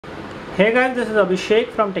Hey guys, this is Abhishek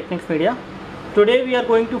from Technics Media. Today we are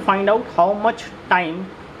going to find out how much time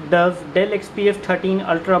does Dell XPS 13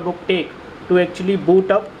 Ultrabook take to actually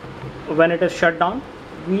boot up when it is shut down.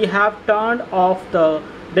 We have turned off the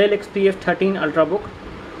Dell XPS 13 Ultrabook.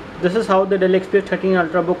 This is how the Dell XPS 13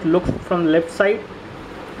 Ultrabook looks from the left side.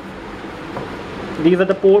 These are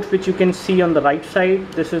the ports which you can see on the right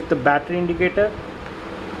side. This is the battery indicator.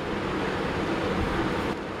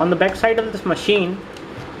 On the back side of this machine,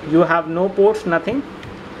 you have no ports, nothing.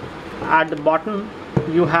 At the bottom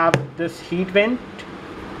you have this heat vent.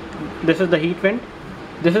 This is the heat vent.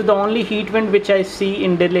 This is the only heat vent which I see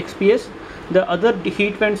in Dell XPS. The other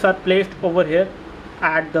heat vents are placed over here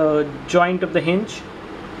at the joint of the hinge,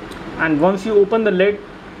 and once you open the lid,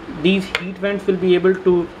 these heat vents will be able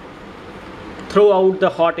to throw out the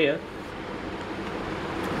hot air.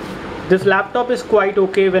 This laptop is quite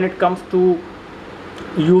okay when it comes to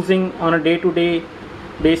using on a day-to-day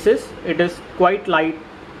basis. It is quite light,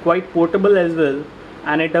 quite portable as well,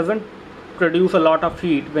 and it doesn't produce a lot of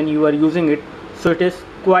heat when you are using it, so it is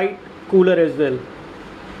quite cooler as well.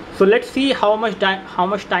 So let's see how much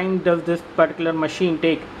time does this particular machine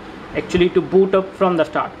take actually to boot up from the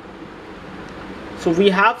start. So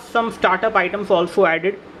we have some startup items also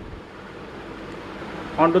added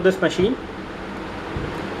onto this machine.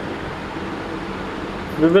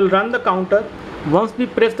 We will run the counter. Once we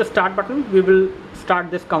press the start button, we will start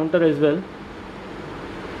this counter as well.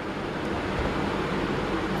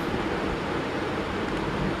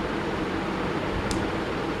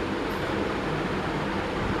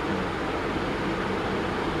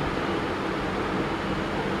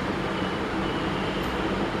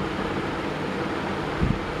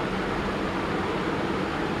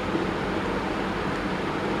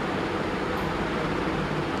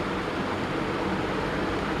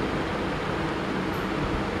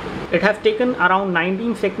 It has taken around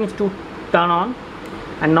 19 seconds to turn on,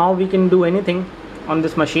 and now we can do anything on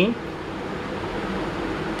this machine.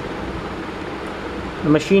 The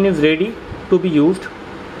machine is ready to be used,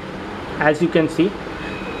 as you can see.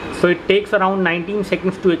 So it takes around 19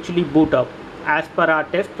 seconds to actually boot up as per our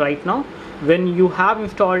test right now. When you have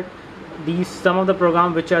installed some of the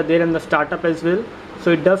programs which are there in the startup as well,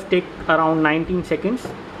 so it does take around 19 seconds.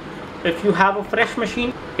 If you have a fresh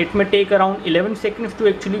machine, it may take around 11 seconds to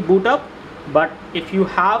actually boot up. But if you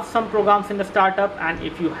have some programs in the startup, and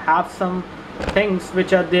if you have some things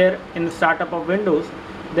which are there in the startup of Windows,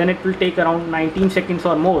 then it will take around 19 seconds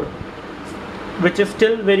or more, which is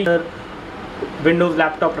still very Windows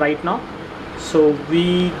laptop right now. So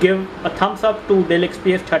we give a thumbs up to Dell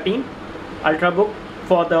XPS 13 Ultrabook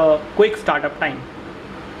for the quick startup time.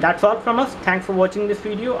 That's all from us. Thanks for watching this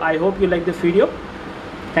video. I hope you like this video.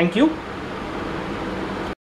 Thank you.